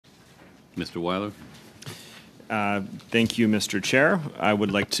Mr. Weiler. Thank you, Mr. Chair. I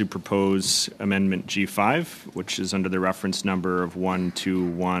would like to propose Amendment G5, which is under the reference number of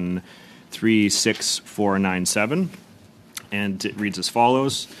 121-36497. And it reads as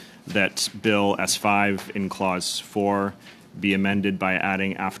follows, that Bill S5 in Clause 4 be amended by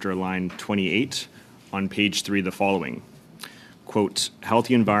adding after line 28 on page 3 the following. Quote,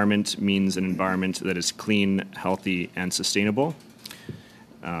 healthy environment means an environment that is clean, healthy, and sustainable.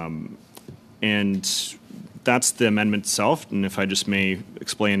 And that's the amendment itself, and if I just may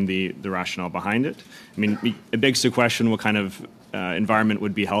explain the rationale behind it. I mean, it begs the question what kind of environment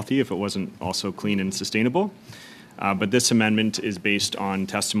would be healthy if it wasn't also clean and sustainable. But this amendment is based on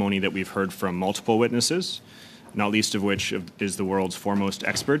testimony that we've heard from multiple witnesses, not least of which is the world's foremost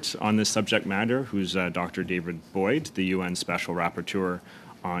expert on this subject matter, who's Dr. David Boyd, the UN Special Rapporteur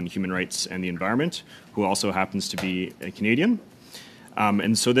on Human Rights and the Environment, who also happens to be a Canadian.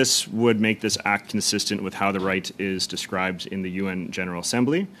 And so this would make this act consistent with how the right is described in the UN General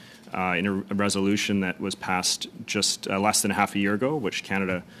Assembly in a resolution that was passed just less than half a year ago, which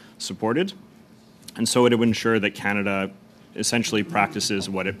Canada supported. And so it would ensure that Canada essentially practices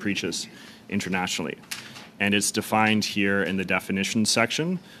what it preaches internationally. And it's defined here in the definitions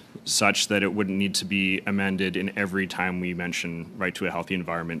section such that it wouldn't need to be amended in every time we mention right to a healthy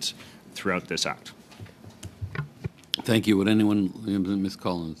environment throughout this act. Thank you. Would anyone, Ms.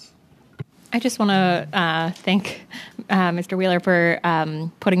 Collins? I just want to thank Mr. Weiler for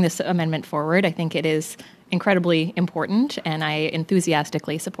putting this amendment forward. I think it is incredibly important, and I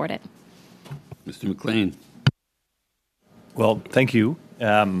enthusiastically support it. Mr. McLean. Well, thank you.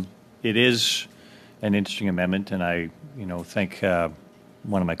 It is an interesting amendment, and I, thank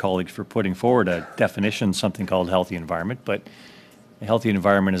one of my colleagues for putting forward a definition, something called healthy environment. But a healthy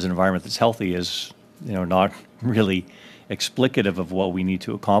environment is an environment that's healthy is, not really explicative of what we need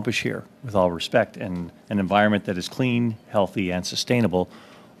to accomplish here, with all respect. And an environment that is clean, healthy, and sustainable,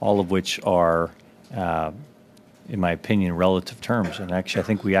 all of which are, in my opinion, relative terms. And actually, I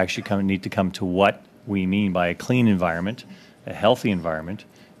think we actually need to come to what we mean by a clean environment, a healthy environment,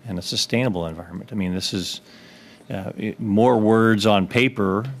 and a sustainable environment. I mean, this is more words on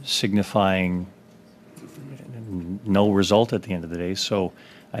paper signifying no result at the end of the day. So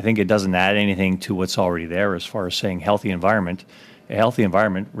I think it doesn't add anything to what's already there as far as saying healthy environment. A healthy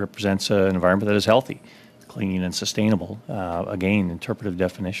environment represents an environment that is healthy, clean, and sustainable. Again, interpretive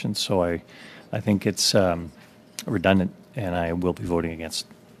definitions. So I think it's redundant, and I will be voting against.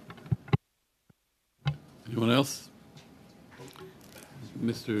 Anyone else?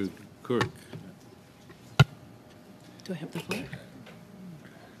 Mr. Kirk. Do I have the floor?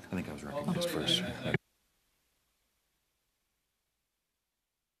 I think I was recognized first.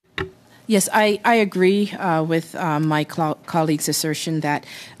 Yes, I agree with my colleague's assertion that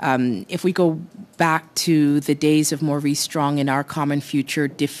if we go back to the days of Maurice Strong in Our Common Future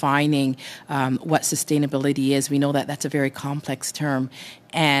defining what sustainability is, we know that that's a very complex term.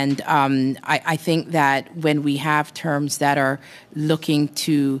 And I think that when we have terms that are looking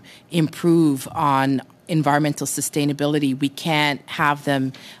to improve on environmental sustainability, we can't have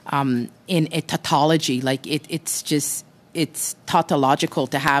them in a tautology. Like it's tautological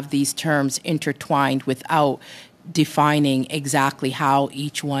to have these terms intertwined without defining exactly how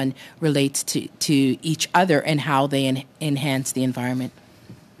each one relates to each other and how they enhance the environment.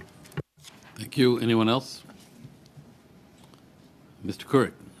 Thank you. Anyone else? Mr.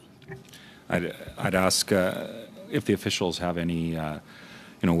 Couric. I'd ask if the officials have any,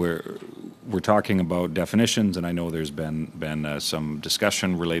 we're talking about definitions, and I know there's been some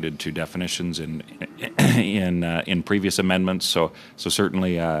discussion related to definitions in previous amendments. So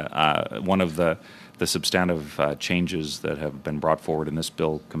certainly one of the substantive changes that have been brought forward in this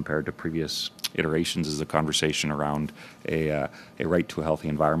bill compared to previous iterations is the conversation around a right to a healthy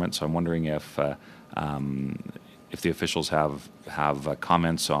environment. So I'm wondering if the officials have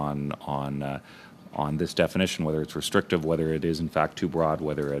comments on this definition, whether it's restrictive, whether it is in fact too broad,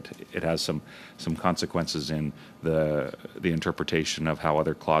 whether it has some consequences in the interpretation of how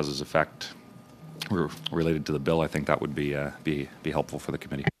other clauses affect related to the bill. I think that would be helpful for the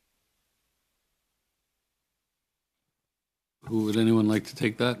committee. Who would anyone like to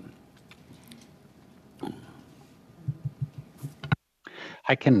take that?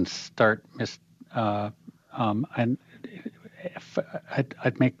 I can start, and I'd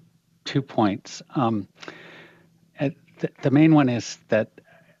make 2 points. The main one is that,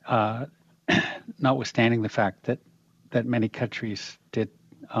 notwithstanding the fact that many countries did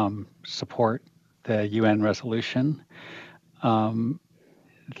support the UN resolution, and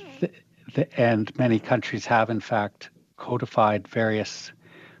many countries have in fact codified various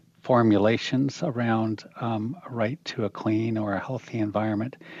formulations around a right to a clean or a healthy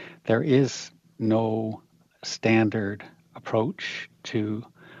environment, there is no standard approach to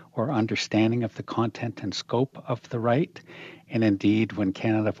or understanding of the content and scope of the right. And indeed, when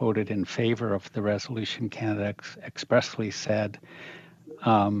Canada voted in favor of the resolution, Canada expressly said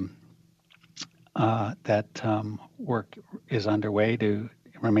that work is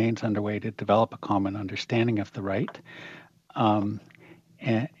remains underway to develop a common understanding of the right.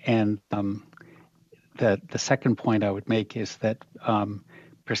 The second point I would make is that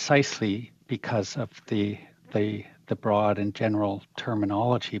precisely because of the broad and general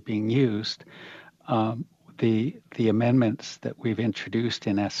terminology being used, the amendments that we've introduced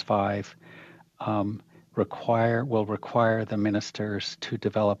in S5 will require the ministers to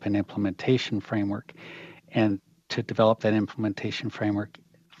develop an implementation framework, and to develop that implementation framework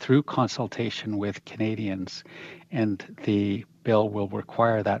through consultation with Canadians. And the bill will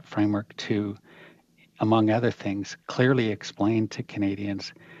require that framework to, among other things, clearly explain to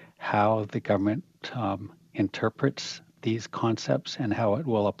Canadians how the government interprets these concepts and how it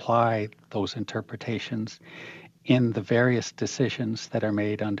will apply those interpretations in the various decisions that are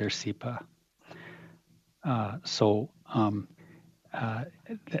made under CEPA.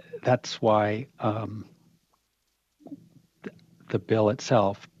 That's why the bill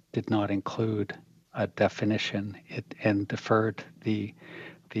itself did not include a definition and deferred the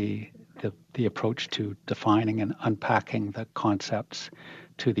approach to defining and unpacking the concepts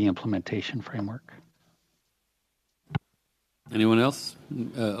to the implementation framework. Anyone else?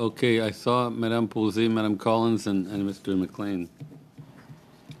 Okay, I saw Madame Posey, Madame Collins, and Mr. McLean.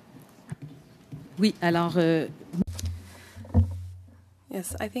 Oui, alors...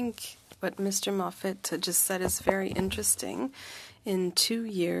 Yes, I think what Mr. Moffat just said is very interesting. In 2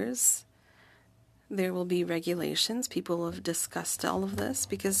 years, there will be regulations. People have discussed all of this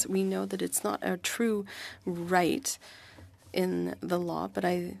because we know that it's not a true right in the law, but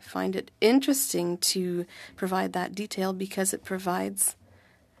I find it interesting to provide that detail because it provides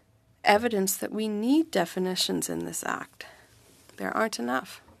evidence that we need definitions in this act. There aren't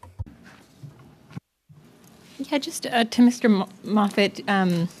enough. Yeah, just to Mr. Moffat,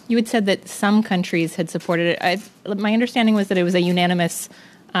 you had said that some countries had supported it. My understanding was that it was a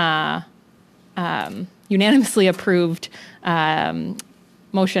unanimously approved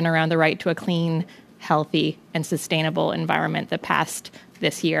motion around the right to a clean, healthy, and sustainable environment that passed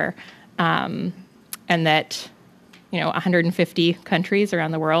this year, and that 150 countries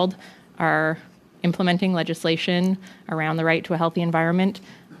around the world are implementing legislation around the right to a healthy environment.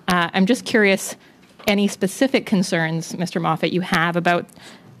 I'm just curious, any specific concerns, Mr. Moffat, you have about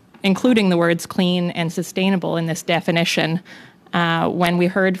including the words clean and sustainable in this definition when we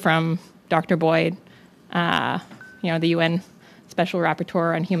heard from Dr. Boyd, the UN Special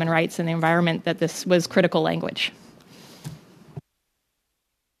Rapporteur on Human Rights and the Environment, that this was critical language?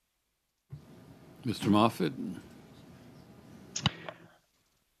 Mr. Moffat?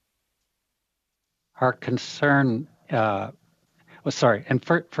 Our concern... sorry. And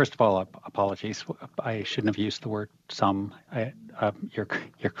first of all, apologies. I shouldn't have used the word some. You're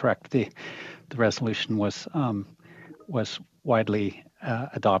correct. The resolution was widely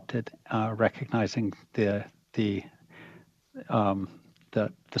adopted, recognizing the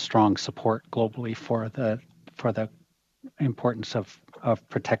strong support globally for the importance of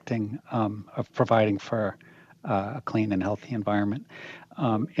protecting, of providing for a clean and healthy environment.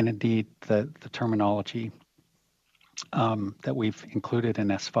 And indeed, the terminology that we've included in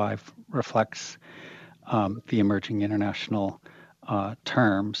S5 reflects the emerging international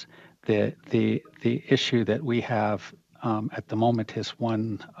terms. The issue that we have at the moment is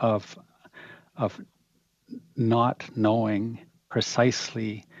one of not knowing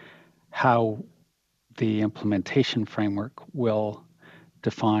precisely how the implementation framework will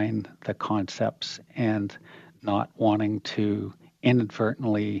define the concepts, and not wanting to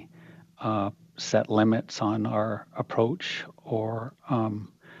inadvertently set limits on our approach or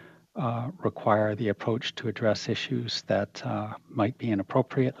require the approach to address issues that might be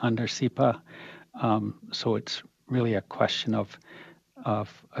inappropriate under CEPA. So it's really a question of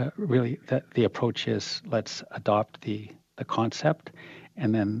really that the approach is, let's adopt the concept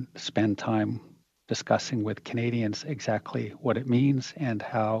and then spend time discussing with Canadians exactly what it means and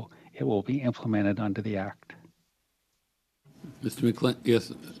how it will be implemented under the Act. Mr. McLean,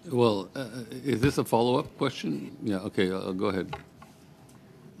 yes. Well, is this a follow-up question? Yeah, okay, I'll go ahead.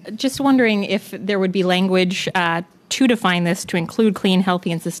 Just wondering if there would be language to define this to include clean,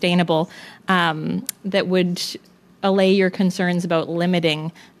 healthy, and sustainable that would allay your concerns about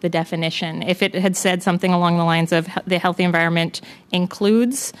limiting the definition. If it had said something along the lines of the healthy environment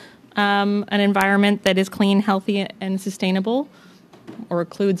includes an environment that is clean, healthy, and sustainable, or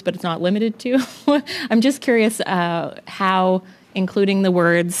includes, but it's not limited to. I'm just curious how including the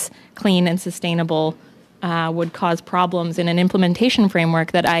words clean and sustainable would cause problems in an implementation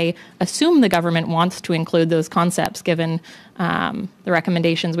framework that I assume the government wants to include those concepts, given the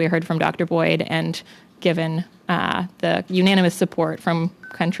recommendations we heard from Dr. Boyd and given the unanimous support from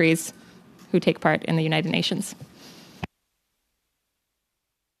countries who take part in the United Nations.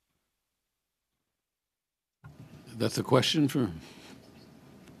 That's a question for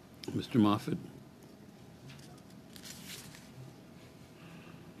Mr. Moffat.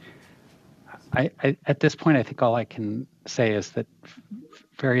 At this point, I think all I can say is that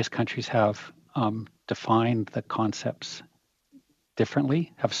various countries have defined the concepts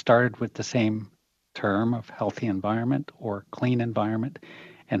differently, have started with the same term of healthy environment or clean environment,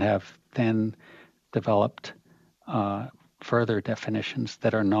 and have then developed further definitions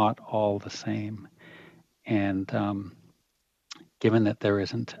that are not all the same. And given that there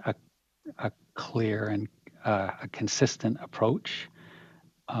isn't a clear and a consistent approach,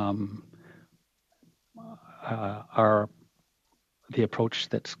 the approach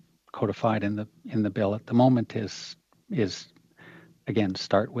that's codified in the bill at the moment is again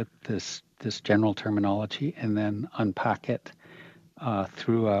start with this general terminology and then unpack it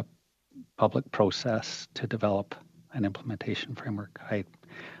through a public process to develop an implementation framework. I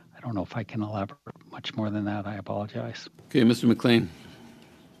don't know if I can elaborate much more than that. I apologize. Okay, Mr. McLean.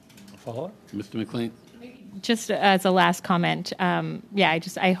 Follow-up? Mr. McLean. Just as a last comment,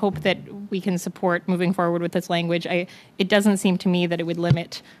 I hope that we can support moving forward with this language. It doesn't seem to me that it would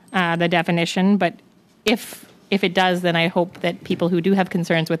limit the definition, but if it does, then I hope that people who do have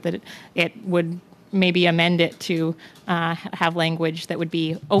concerns with it would maybe amend it to have language that would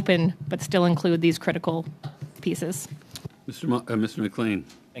be open but still include these critical pieces. Mr. McLean.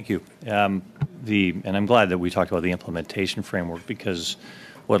 Thank you. And I'm glad that we talked about the implementation framework, because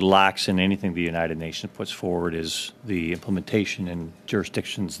what lacks in anything the United Nations puts forward is the implementation in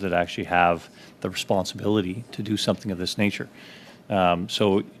jurisdictions that actually have the responsibility to do something of this nature.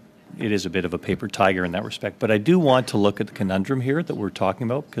 So it is a bit of a paper tiger in that respect. But I do want to look at the conundrum here that we're talking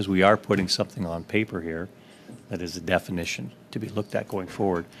about, because we are putting something on paper here that is a definition to be looked at going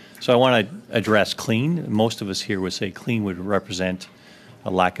forward. So I want to address clean. Most of us here would say clean would represent a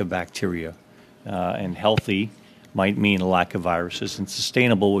lack of bacteria, and healthy might mean a lack of viruses, and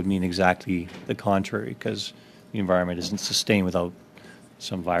sustainable would mean exactly the contrary, because the environment isn't sustained without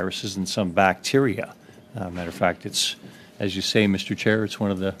some viruses and some bacteria. Matter of fact, it's, as you say, Mr. Chair, it's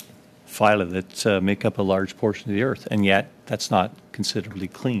one of the phyla that make up a large portion of the earth, and yet that's not considerably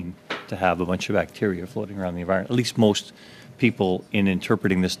clean to have a bunch of bacteria floating around the environment. At least most people in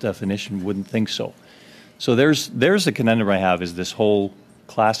interpreting this definition wouldn't think so. So there's the conundrum I have, is this whole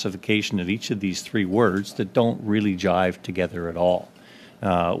classification of each of these three words that don't really jive together at all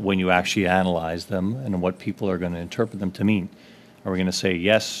when you actually analyze them and what people are going to interpret them to mean. Are we going to say,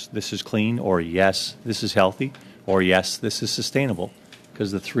 yes, this is clean, or yes, this is healthy, or yes, this is sustainable?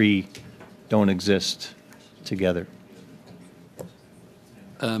 Because the three don't exist together.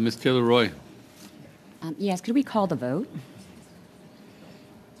 Ms. Taylor-Roy. Yes, could we call the vote?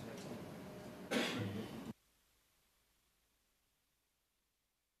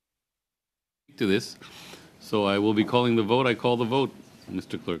 To this. So I will be calling the vote. I call the vote,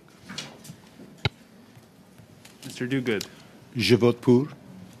 Mr. Clerk. Mr. Duguid. Je vote pour.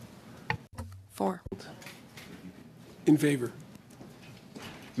 For. In favor.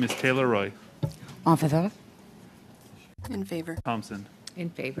 Ms. Taylor-Roy. En faveur? In favor. Thompson. In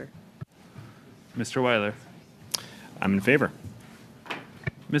favor. Mr. Weiler. I'm in favor.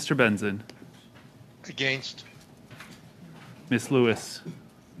 Mr. Benson. Against. Ms. Lewis.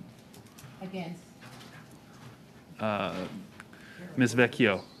 Against. Ms.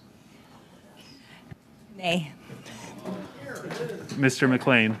 Vecchio. Nay. Mr.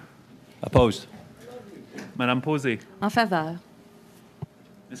 McLean. Opposed. Madame Posey. En faveur?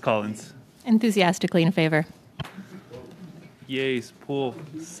 Ms. Collins. Enthusiastically in favor. Yeas, pool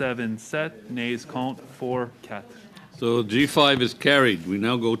 7 set. Nays, count 4 4. So G5 is carried. We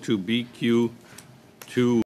now go to BQ2.